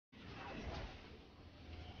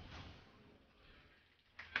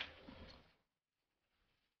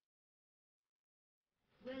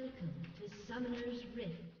Welcome to Summoner's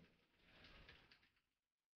Rift.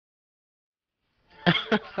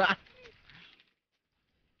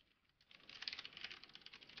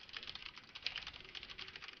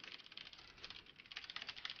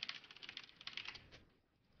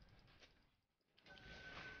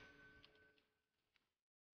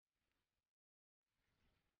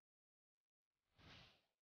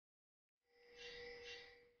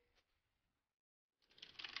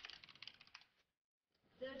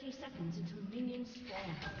 Seconds until minions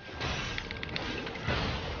spawn.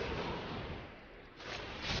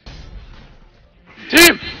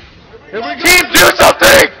 Team! Team, do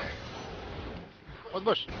something! What's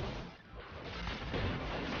bush?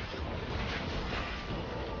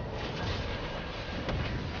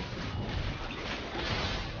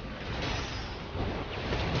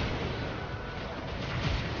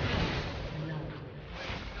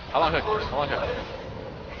 How long hook? How long hook?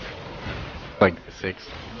 Like 6.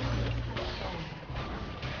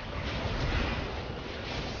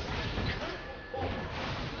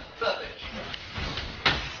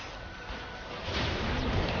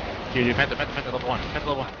 Dude, Penta, level 1. Penta,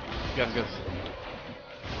 level 1. You got this.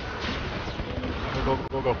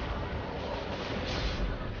 Go.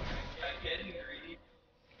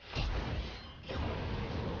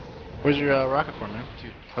 Where's your rocket for, man?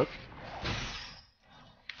 Dude, hook?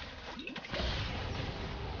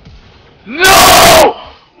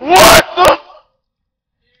 No! What the?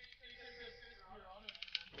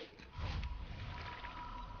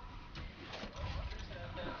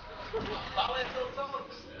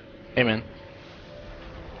 Hey, man.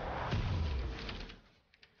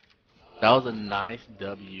 That was a nice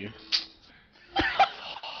W.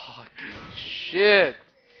 Shit.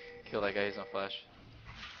 Kill that guy, he's on flash.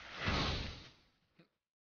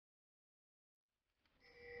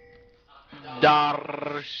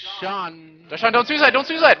 Darshan! Darshan, don't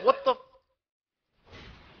suicide! What the?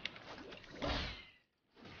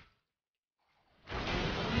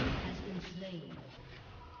 Has been slain.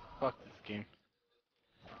 Fuck this game.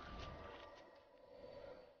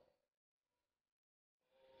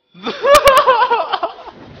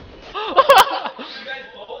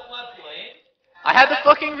 I had the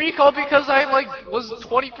fucking recall because I was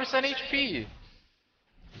 20% HP.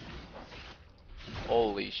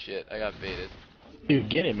 Holy shit, I got baited. Dude,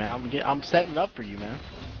 get it, man. I'm setting up for you, man.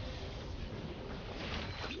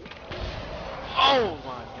 Oh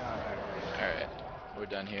my god. Alright, we're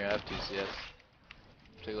done here. I have 2 CS.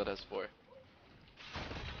 Piglet has 4.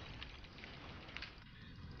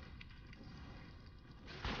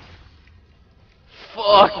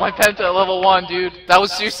 Fuck, my Penta at level 1, dude. That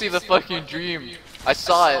was seriously the fucking dream. I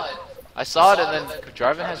saw it, and then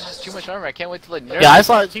Jarvan has just too much armor. I can't wait till they nerf. Yeah, I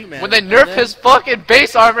saw it too, man. When they nerf his fucking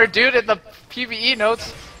base armor, dude, in the PvE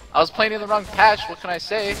notes. I was playing in the wrong patch, what can I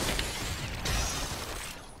say?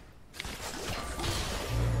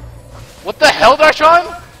 What the hell, Darshan?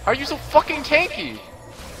 How are you so fucking tanky?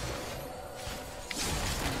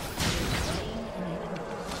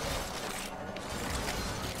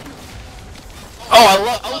 Oh, I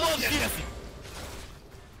love CS.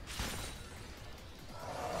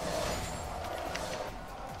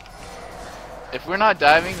 If we're not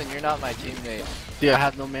diving, then you're not my teammate. Dude, I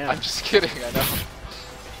have no mana. I'm just kidding, I know. An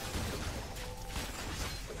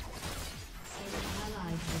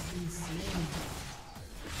ally has been slain.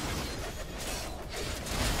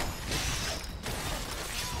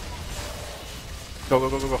 Go. Oh,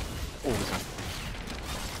 this one.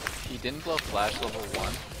 He didn't blow flash level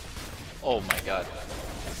 1. Oh my god.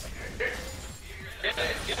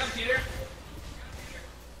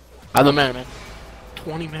 I have no mana, man.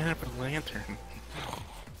 20 mana for the lantern.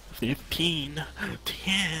 15.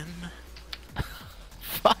 10.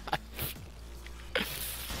 5.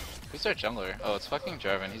 Who's our jungler? Oh, it's fucking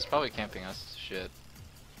Jarvan. He's probably camping us. Shit.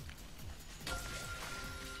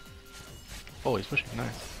 Oh, he's pushing.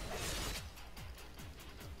 Nice.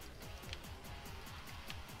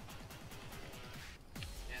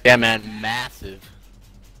 Yeah, man. Massive.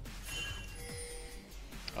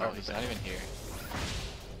 Oh, he's not even here.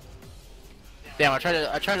 Damn, I tried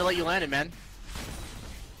to let you land it, man.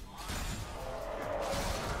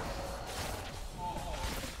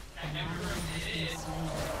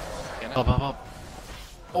 Can Up.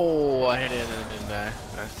 Oh, I hit it and it didn't die.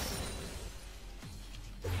 Nice.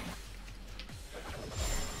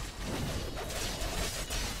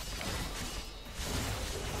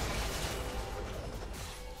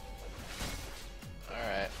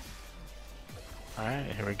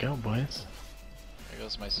 Alright, here we go, boys. There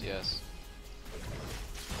goes my CS.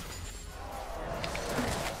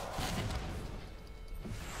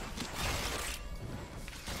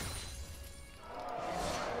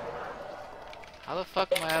 the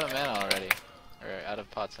fuck am I out of mana already? Or out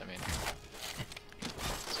of pots, I mean.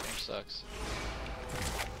 This game sucks.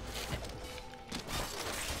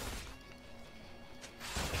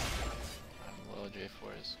 I'm low,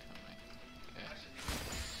 J4 is coming. Okay.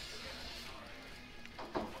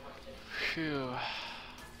 Phew. I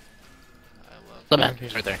love The man.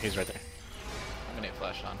 He's right there. He's right there. I'm gonna get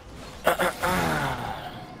flashed on.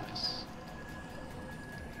 Nice.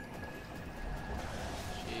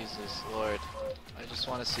 Jesus Lord. I just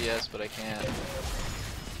want to CS, but I can't.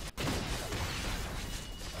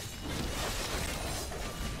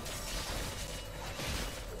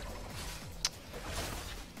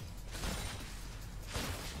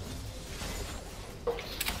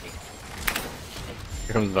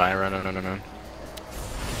 Here comes Vi. Run, run, run, run, run.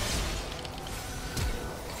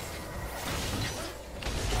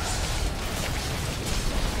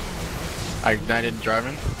 I ignited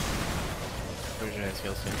Jarvan. Where's your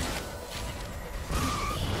heal soon?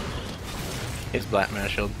 His black mana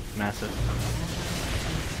shield, massive.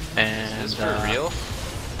 And Is this for real?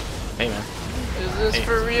 Hey man. Is this Hey.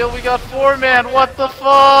 for real? We got 4 man. What the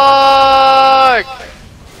fuck?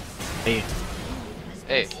 Hey.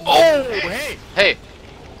 Hey. Oh, hey. Hey.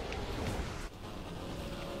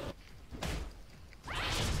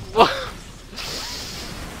 What?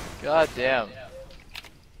 God damn.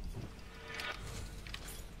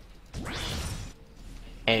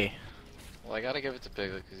 Hey. Well, I gotta give it to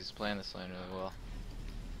Piglet because he's playing this lane really well.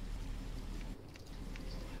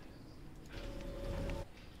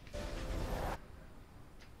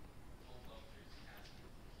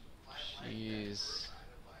 Jeez.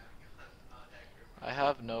 I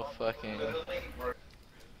have no fucking...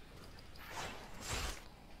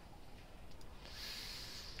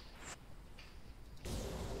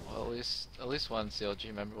 Well, at least one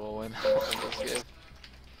CLG member will win this game.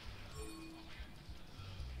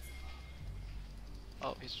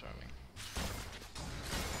 Oh, he's charming.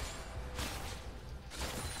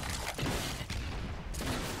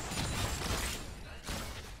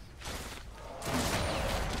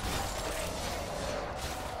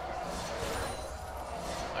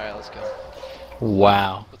 Alright, let's go.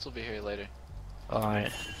 Wow. Blitz will be here later.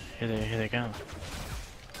 Alright. Here they go.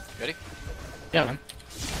 Ready? Yeah, man.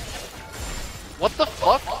 What the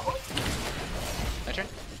fuck? My turn?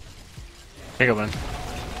 Here you go, man.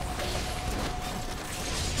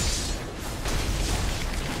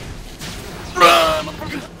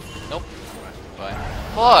 Nope. Bye.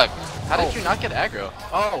 Fuck! How did you not get aggro?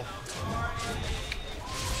 Oh.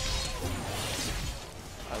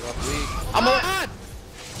 I love weak. I'm alive!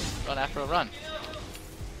 Run, Afro, run.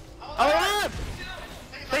 I'm alive!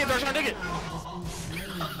 Take it, Darshan, take it!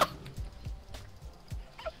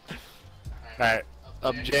 Alright.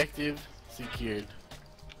 Objective secured.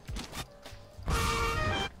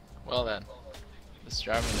 Well then. This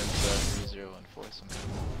Jarvan is 3014 somehow.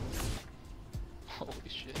 Holy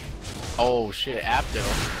shit. Oh shit, Apto.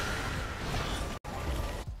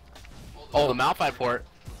 Oh, the Malphite port.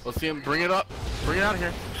 Let's see him bring it up. Bring it out of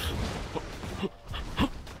here.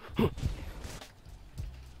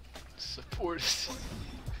 Support.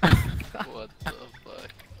 What the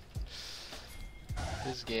fuck?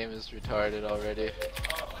 This game is retarded already.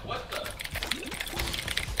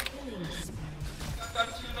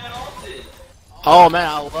 Oh man,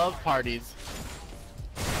 I love parties.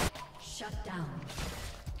 Shut down.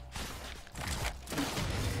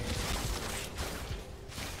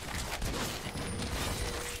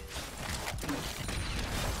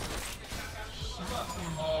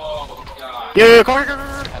 Yeah, come here.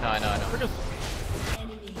 I know.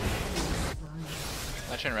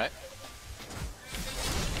 My turn, right?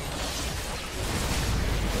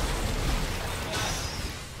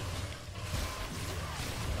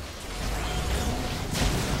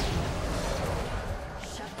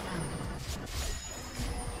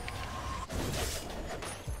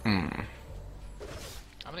 I'm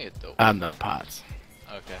gonna get dope. I'm the pots.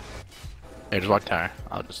 Okay. Hey, just walk tower.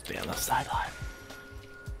 I'll just stay on the sideline.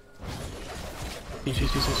 Yes.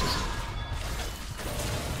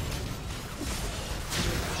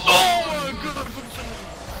 Oh my god!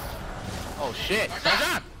 Oh shit!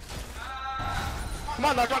 Darshan! Come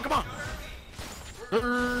on, Darshan, come on!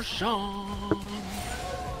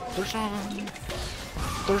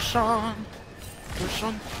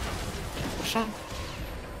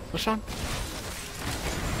 Darshan.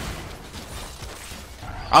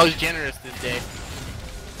 I was generous this day.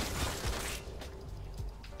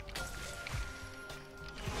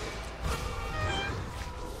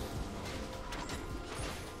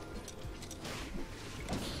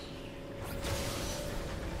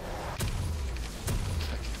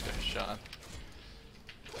 Sean.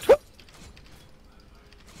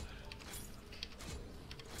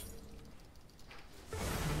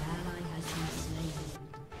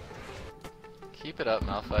 Keep it up,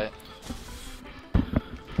 Malphite.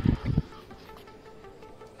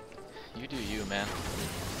 You do you, man.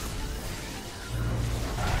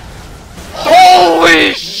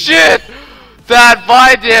 Holy shit! That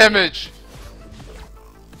Vi damage!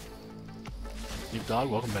 You dog,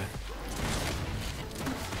 welcome back.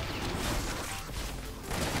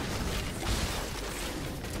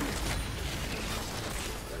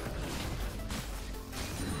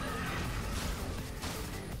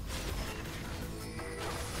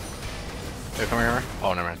 Hey, come here.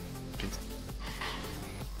 Oh, never mind. Jeez.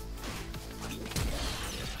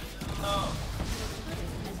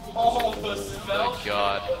 Oh my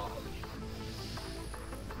god.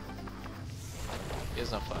 He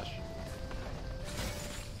has no flash.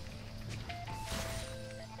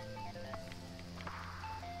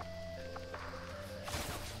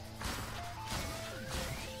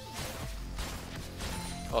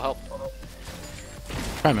 Oh, help.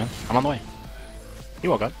 Right, man. I'm on the way.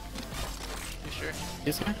 You woke up. You sure?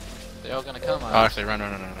 This guy? They're all gonna come on. Oh, actually, run.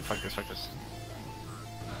 Fuck this, fuck this.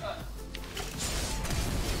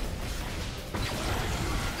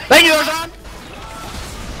 Thank you, Darshan!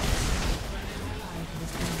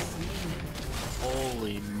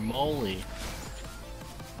 Holy moly.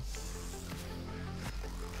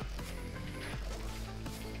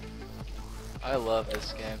 I love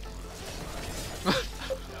this game.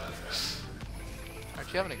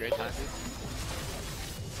 Aren't you having a great time,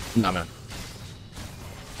 dude? Nah, man.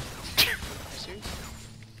 Are you serious?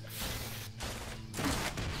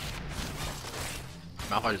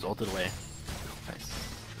 Malphite just ulted away. Nice.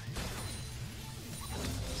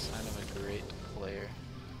 Sign of a great player.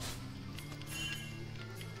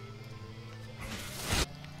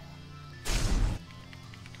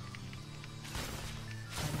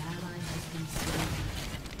 An ally has been slain.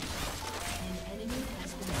 An enemy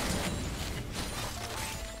has been slain.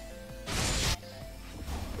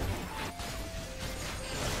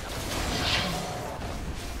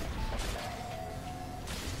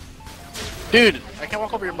 Dude, I can't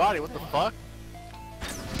walk over your body, what the fuck?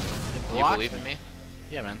 You believe in me?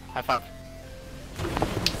 Yeah, man. High five.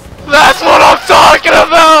 That's what I'm talking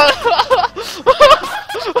about!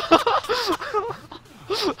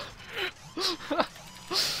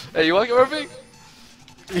 Hey, you walking over me?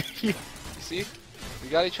 See? We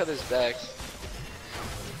got each other's backs.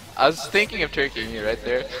 I was thinking of turkeying you right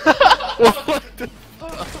there. What the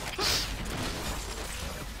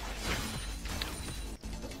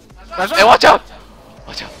Hey, watch out!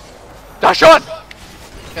 Watch out! Darshan!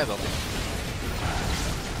 Yeah, though.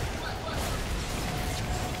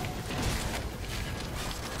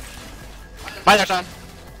 Bye, Darshan.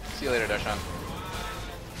 See you later, Darshan.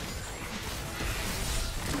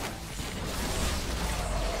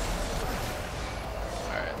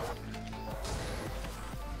 Alright.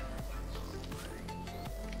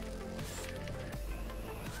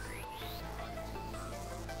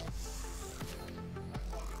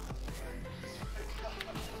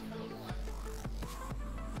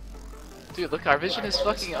 Dude, look, our vision is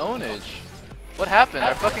fucking ownage. What happened?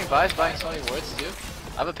 Our fucking Vi's buying so many wards too?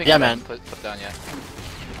 I haven't picked Yeah, it up man. and put down yet.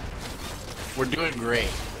 We're doing great.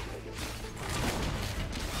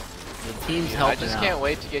 The team's I helping just out. can't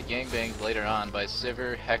wait to get gangbanged later on by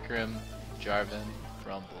Sivir, Hecarim, Jarvan,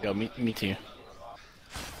 Rumble. Yo, me too.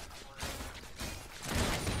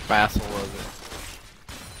 My asshole was it.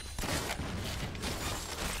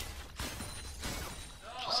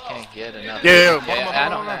 Just can't get enough. Yeah, I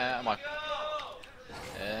know. come on. I'm on.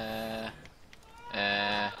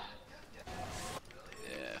 Yeah,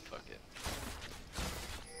 fuck it.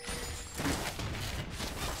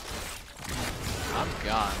 I'm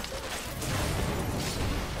gone.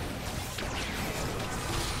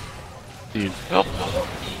 Dude. Help!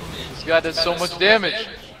 This guy does so much damage.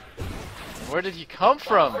 Where did he come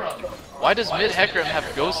from? Why does mid Hecarim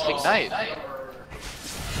have Ghost Ignite? He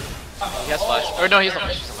has flash. Or no, he has no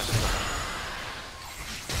flash. He has no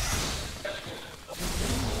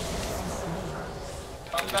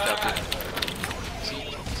flash.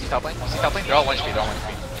 See top lane? See top lane? They're all 1 HP, they're all 1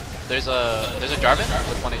 HP. There's a Jarvan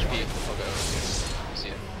with 1 HP. Okay, you see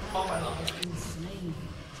it.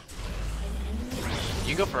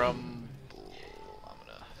 You can go from... I'm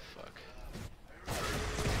gonna... fuck.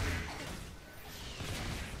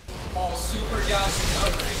 All super gas.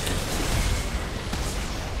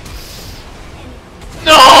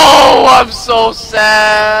 No! I'm so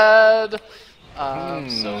sad! I'm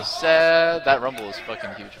so sad. That Rumble is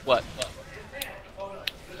fucking huge. What?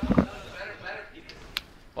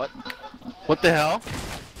 What? What the hell?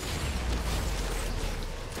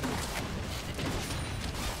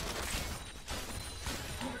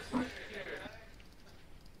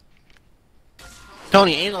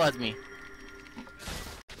 Tony, analyze me.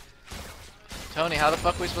 Tony, how the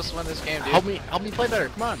fuck are we supposed to win this game, dude? Help me play better.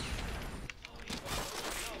 Come on.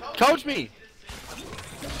 Coach me.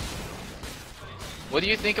 What do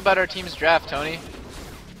you think about our team's draft, Tony?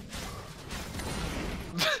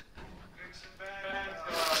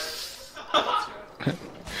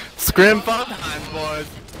 Scrim fun time, boys.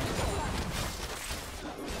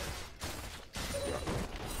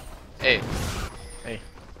 Hey. Hey.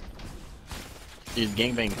 Dude,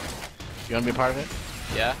 gangbang. You wanna be a part of it?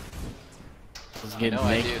 Yeah? Let's get No,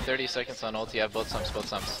 I naked. do. 30 seconds on ulti. I have both sums, both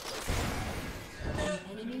sums. Here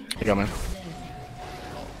you go, man.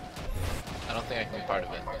 I don't think I can be part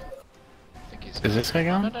of it. I think he's. Is this guy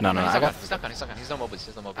gone? No, I he's not got. gone. He's not gone. He's not gone. He's no mobiles.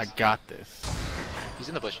 He's no mobiles. I got this. He's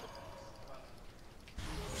in the bush.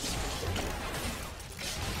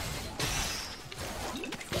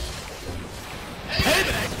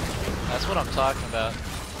 That's what I'm talking about.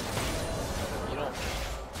 You don't.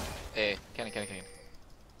 Hey, Kenny.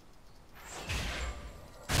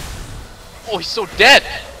 Oh, he's so dead!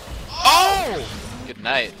 Oh! Good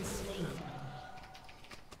night.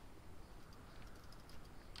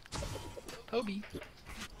 Toby.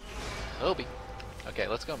 Okay,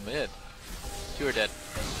 let's go mid. 2 are dead.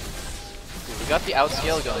 Dude, we got the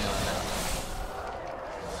outscale going on now.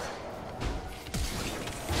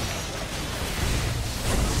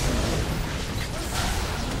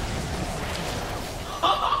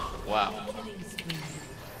 Wow.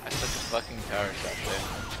 I took a fucking tower shot there.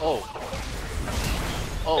 Oh.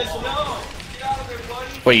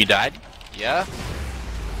 Wait, you died? Yeah?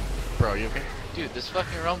 Bro, you okay? Dude, this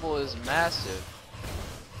fucking rumble is massive.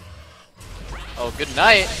 Oh, good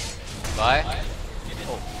night. Bye.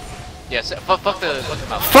 Oh. Yeah, fuck the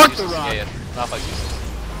mouth. Fuck the rock. Yeah. Mouth like useless.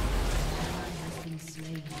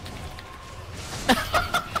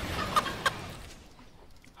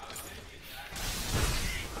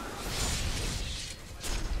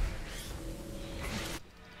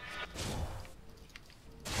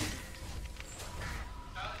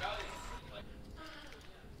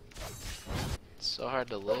 It's so hard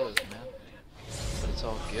to live, man. But it's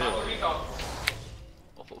all good. Holy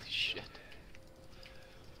shit.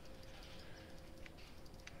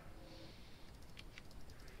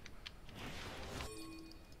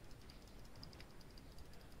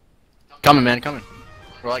 Coming, man, coming.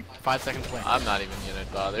 We're like 5 seconds away. I'm not even gonna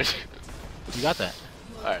bother. You got that.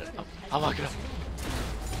 Alright, I'll lock it up.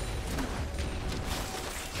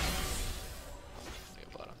 Okay,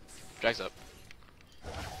 bottom. Drags up.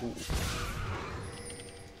 Ooh.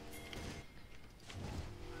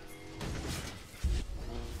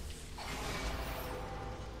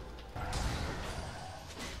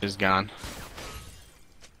 Is gone.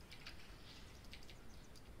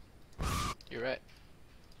 You're right.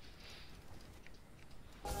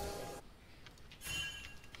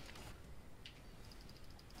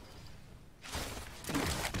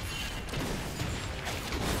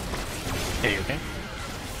 Hey, you okay?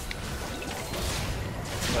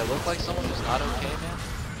 Do I look like someone who's not okay, man?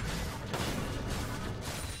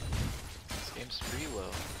 This game's free low.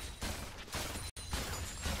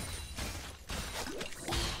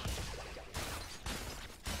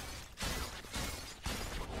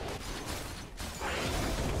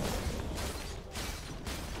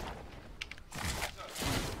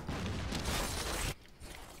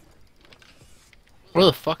 Where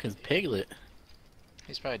the fuck is Piglet?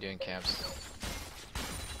 He's probably doing camps.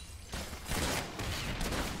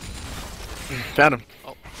 Found him.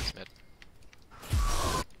 Oh, he's mid.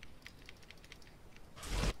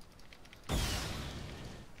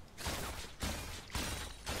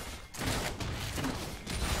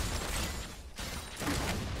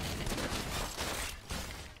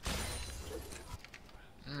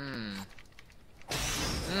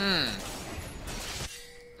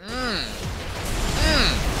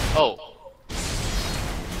 Oh.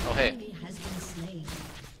 Oh, hey.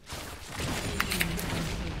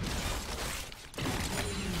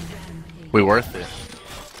 We worth it.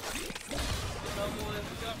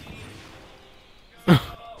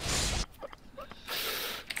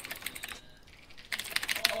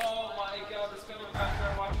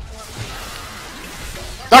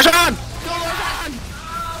 Darshan! Go Darshan!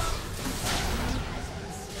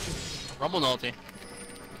 Rumble ulti.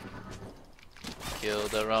 Kill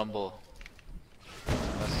the rumble.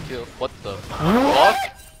 Let's kill. What the fuck?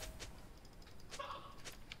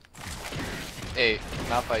 Hey,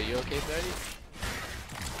 Malphite, you okay, buddy?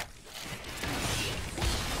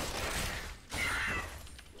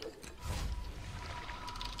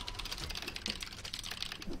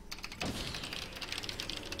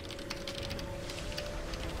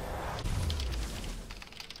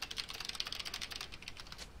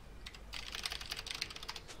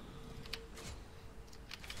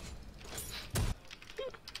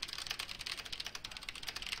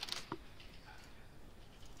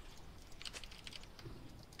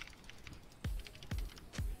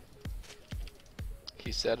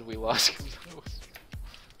 He said we lost.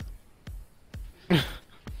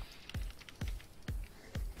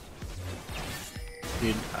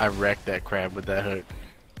 Dude, I wrecked that crab with that hook.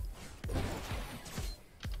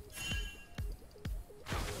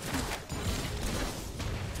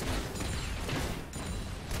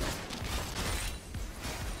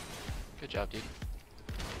 Good job, dude.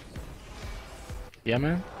 Yeah,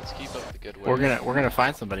 man. Let's keep up the good work. We're gonna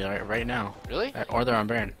find somebody right now. Really? Or they're on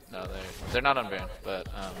Baron. No, they're not on Baron, but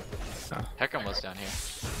Oh. Hecarim was down here.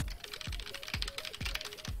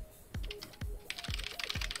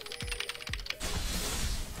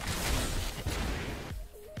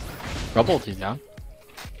 Rubble ulti's down.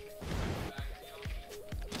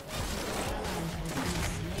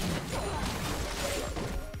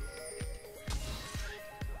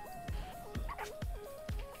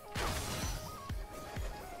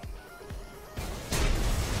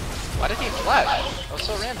 Why did he flash? That was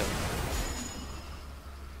so random.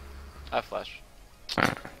 I flash.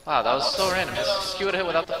 Wow, that was so random. His Q would hit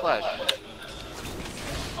without the flash.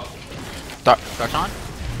 Darshan?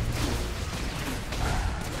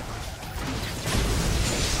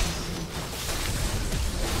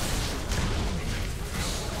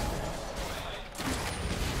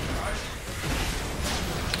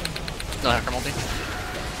 No Hecarim ulti.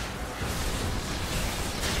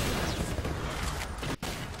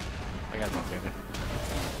 I got him up there.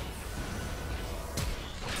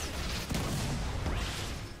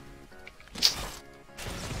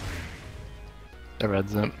 The red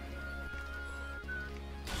zone.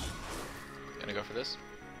 Gonna go for this.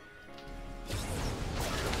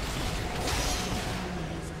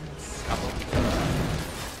 Combo.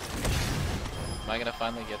 Am I gonna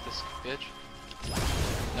finally get this bitch?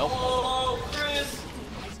 Nope.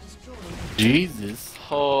 Jesus.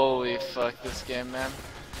 Holy fuck this game, man.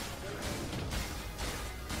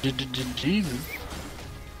 Jesus.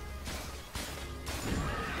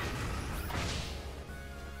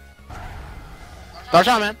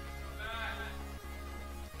 Darshan, man.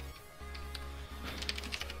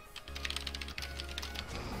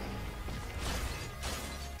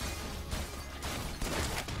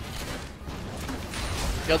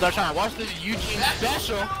 Yo, Darshan, watch this Eugene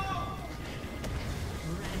special.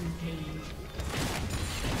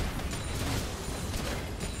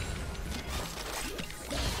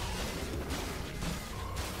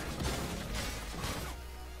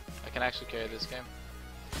 I can actually carry this game.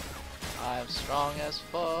 I'm strong as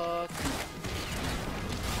fuck.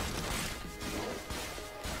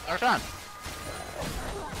 Darshan.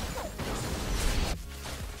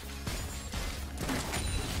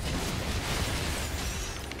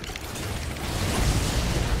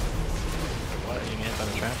 What? You gonna hit by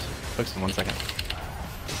the traps? Fix in 1 second.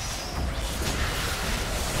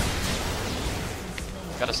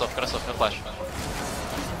 Got a slow, no flash.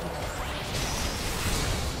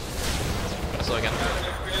 Got a slow again.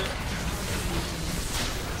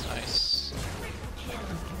 Nice.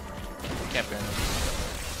 Can't burn.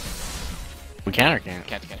 We can or can't?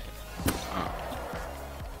 Can't. Oh.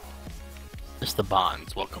 Just the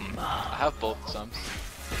bonds. Welcome. I have both sums.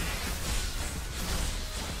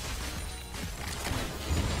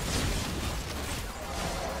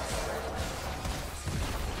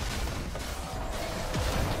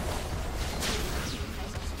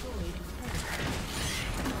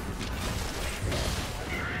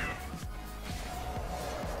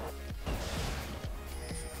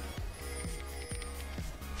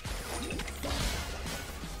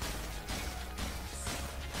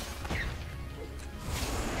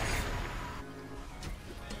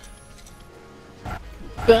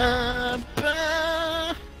 Ba,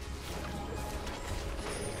 ba.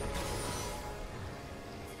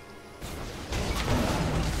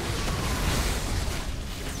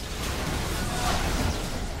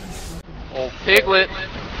 Oh, Piglet!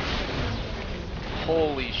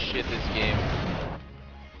 Holy shit, this game.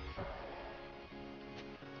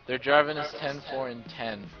 Their driving is 10, 4, and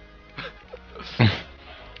 10. I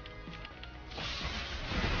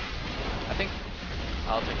think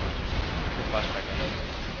I'll take it. Flashback.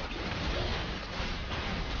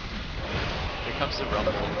 Here comes the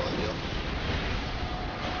rumble and the steal.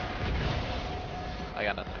 I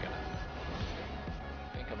got nothing.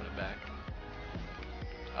 Ain't coming back.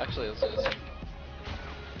 Actually, let's do this.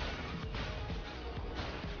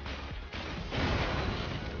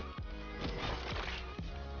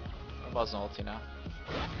 I'm buzzing ulti now.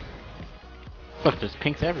 Look, there's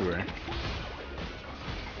pinks everywhere.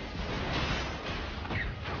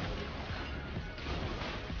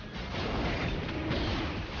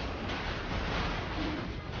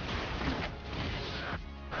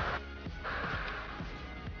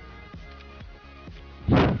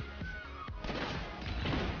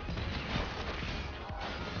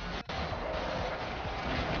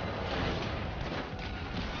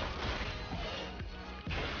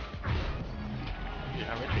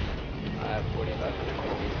 45, 45,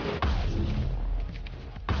 50.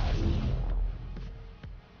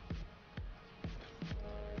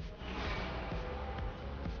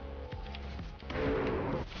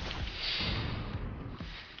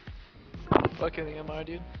 Fucking the MR,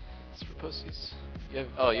 dude. It's for pussies. You have,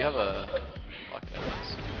 oh, you have a lockdown.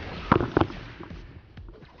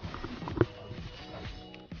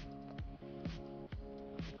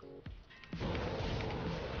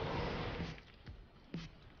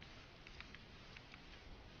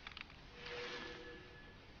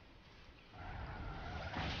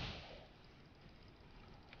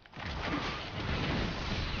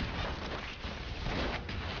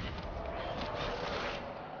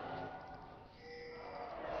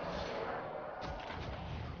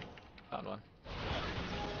 Found one.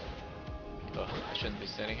 Oh, I shouldn't be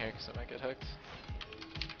standing here because I might get hooked.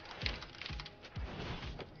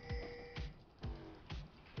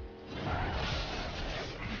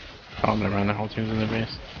 Oh, never mind, the whole team's in the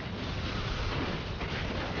base.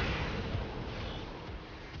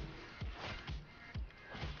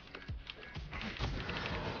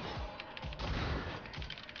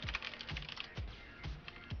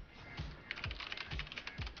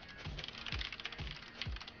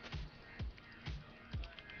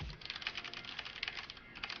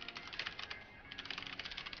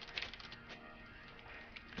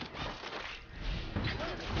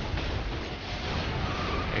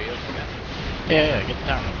 Are you okay, man? Yeah, get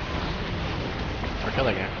down. Or kill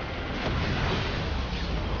that guy.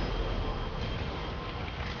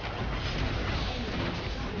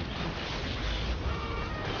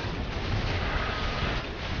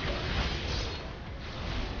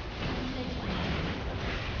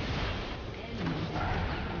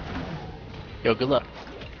 Yo, good luck.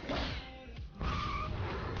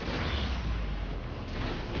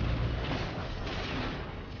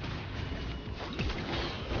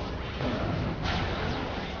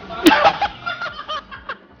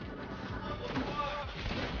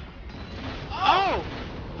 Oh!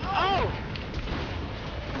 Oh!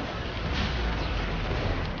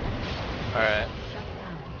 Alright.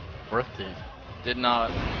 Worth it. Did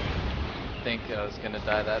not think I was gonna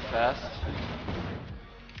die that fast.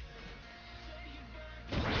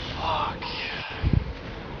 Fuck.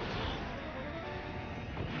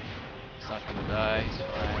 He's not gonna die, he's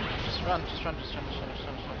fine. Just run, just run, just run, just run, just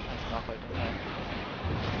run, just run, just run. Not quite, don't die.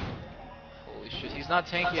 Holy shit, he's not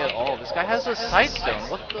tanky at all. This guy has a sightstone,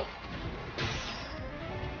 what the?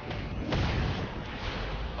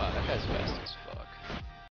 Wow, that guy's fast as fuck.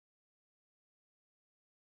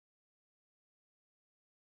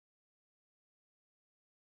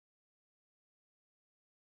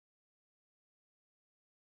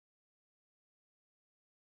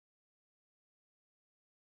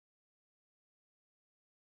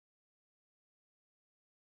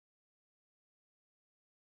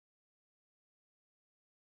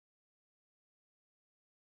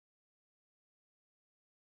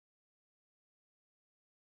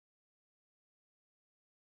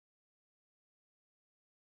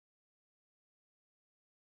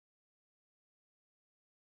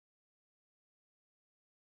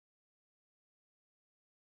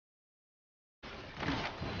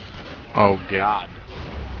 Oh god.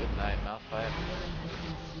 Good night, Malphite.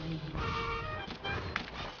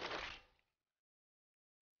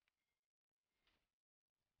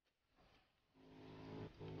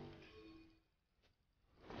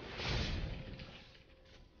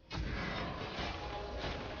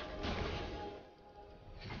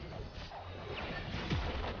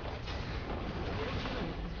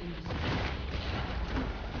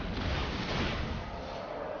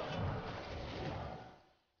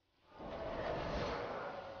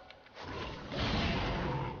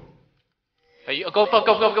 Hey, you, go, go,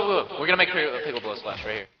 go, go, go, go. We're gonna make Pickle Blow Splash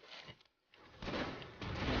right here.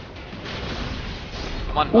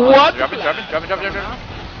 Come on, What? Drop it, drop it, drop it, drop it, drop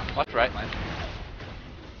it. Left, right.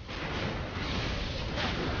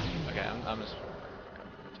 Okay, I'm just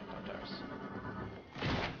taking down towers.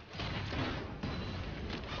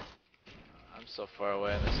 I'm so far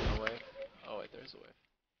away and there's no wave. Oh wait, there's a wave.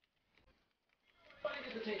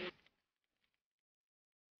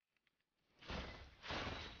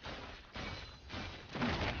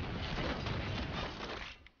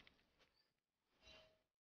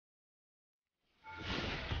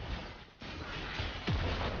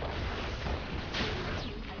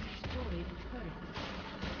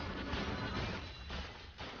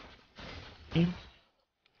 Team?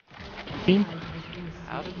 Team?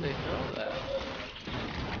 How did they throw that?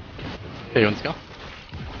 Hey, you want to go?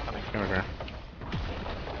 Coming. Here we go.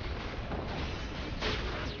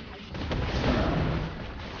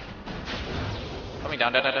 Coming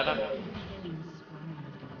down, down, down, down, down.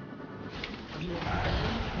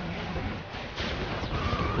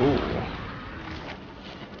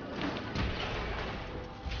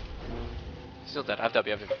 Still dead. I have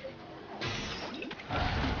W. I have W.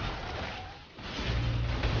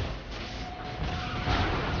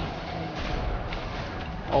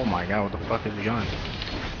 Oh my god, what the fuck is he doing?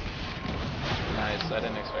 Nice. I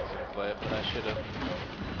didn't expect you to play it, but I should have.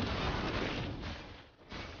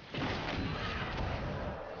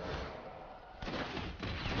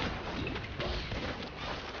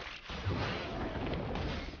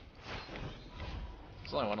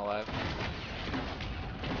 There's only one alive.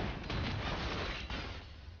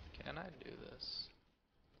 Can I do this?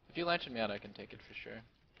 If you lantern me out, I can take it for sure.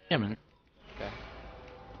 Yeah, man. Okay.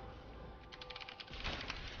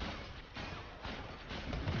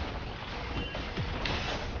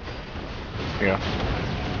 Here you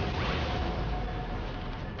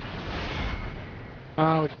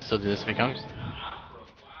go. We can still do this if he comes.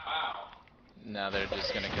 No, they're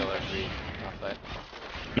just gonna kill every fight.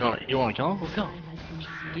 You want to kill him? Let's kill him.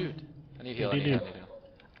 Dude, I need heal. I Dude, need heal. dude. I need heal.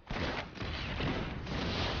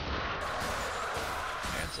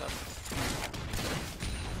 Hands up.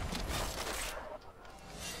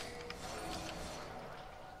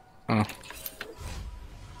 Oh.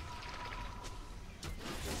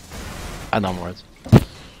 I know more words.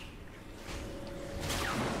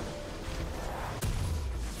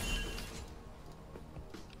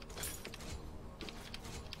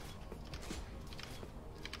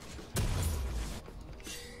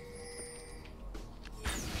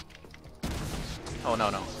 Oh no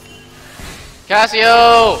no.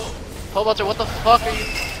 Cassio! Pole Belter, what the fuck are you?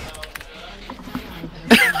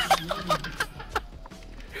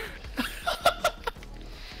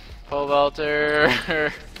 Pole Belter.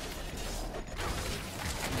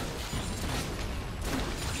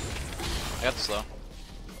 I got the slow.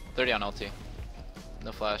 30 on LT.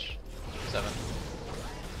 No flash. 7.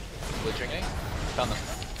 Blue drinking? Found them.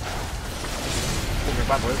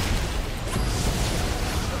 Bye, boys.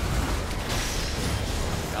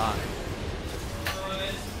 Gone.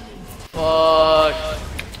 Fuck.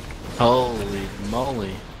 Holy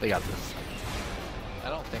moly. They got this. I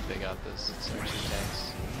don't think they got this. It's our 2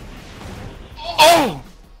 tanks. Oh!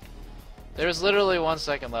 There's literally 1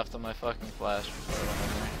 second left on my fucking flash before I went in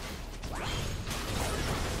there.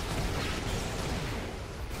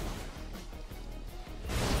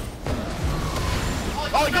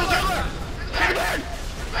 Oh, he goes everywhere!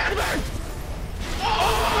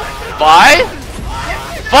 Vi?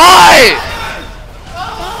 Vi!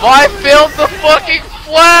 Vi failed the fucking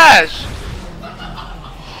flash!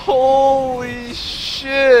 Holy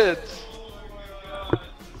shit!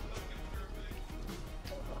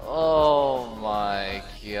 Oh my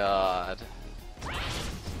god.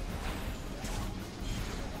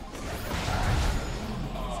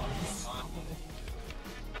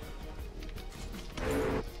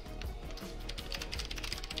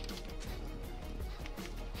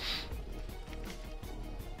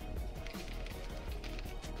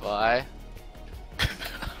 Bye.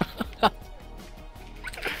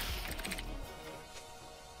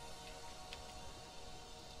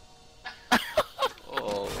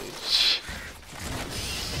 Holy shit.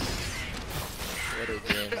 What a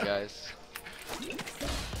game, guys.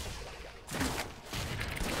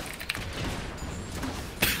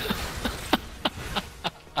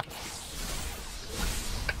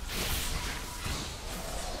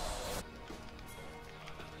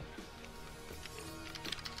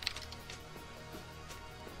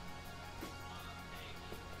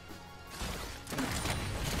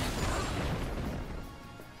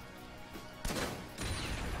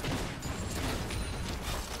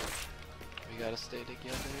 We gotta stay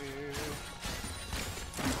together.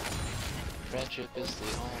 Friendship is the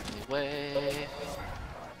only way.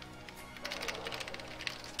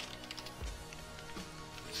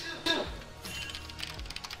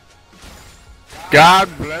 God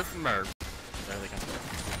bless Merc. There they come.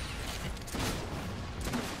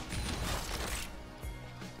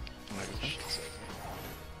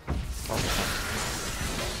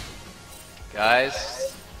 Guys.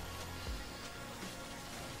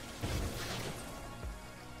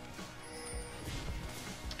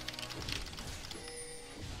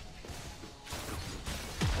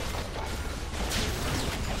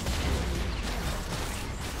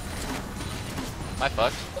 Am I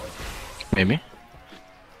fucked? Maybe.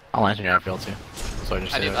 I'll answer your outfield too. So I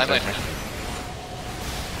just I'm that. like,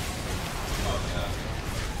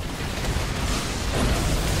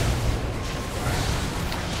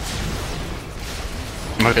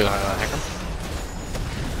 I'm gonna do hack him.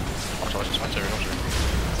 Watch this one, watch it.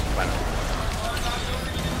 Fine.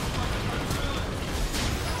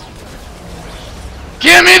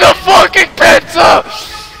 give me the fucking penta!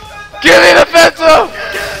 Give me the penta!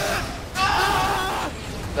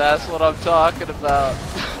 That's what I'm talking about.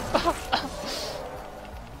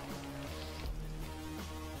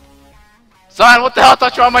 Zion, what the hell? I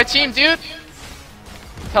thought you were on my team, dude.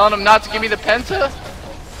 Telling him not to give me the penta?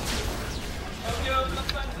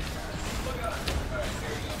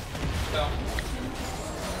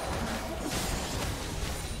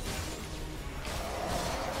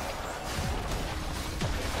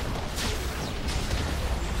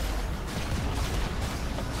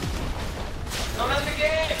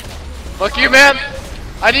 Fuck you, man!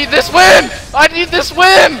 I need this win! I need this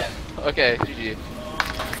win! Okay, GG.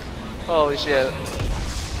 Holy shit.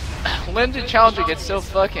 When did Challenger get so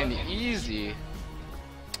fucking easy?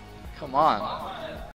 Come on.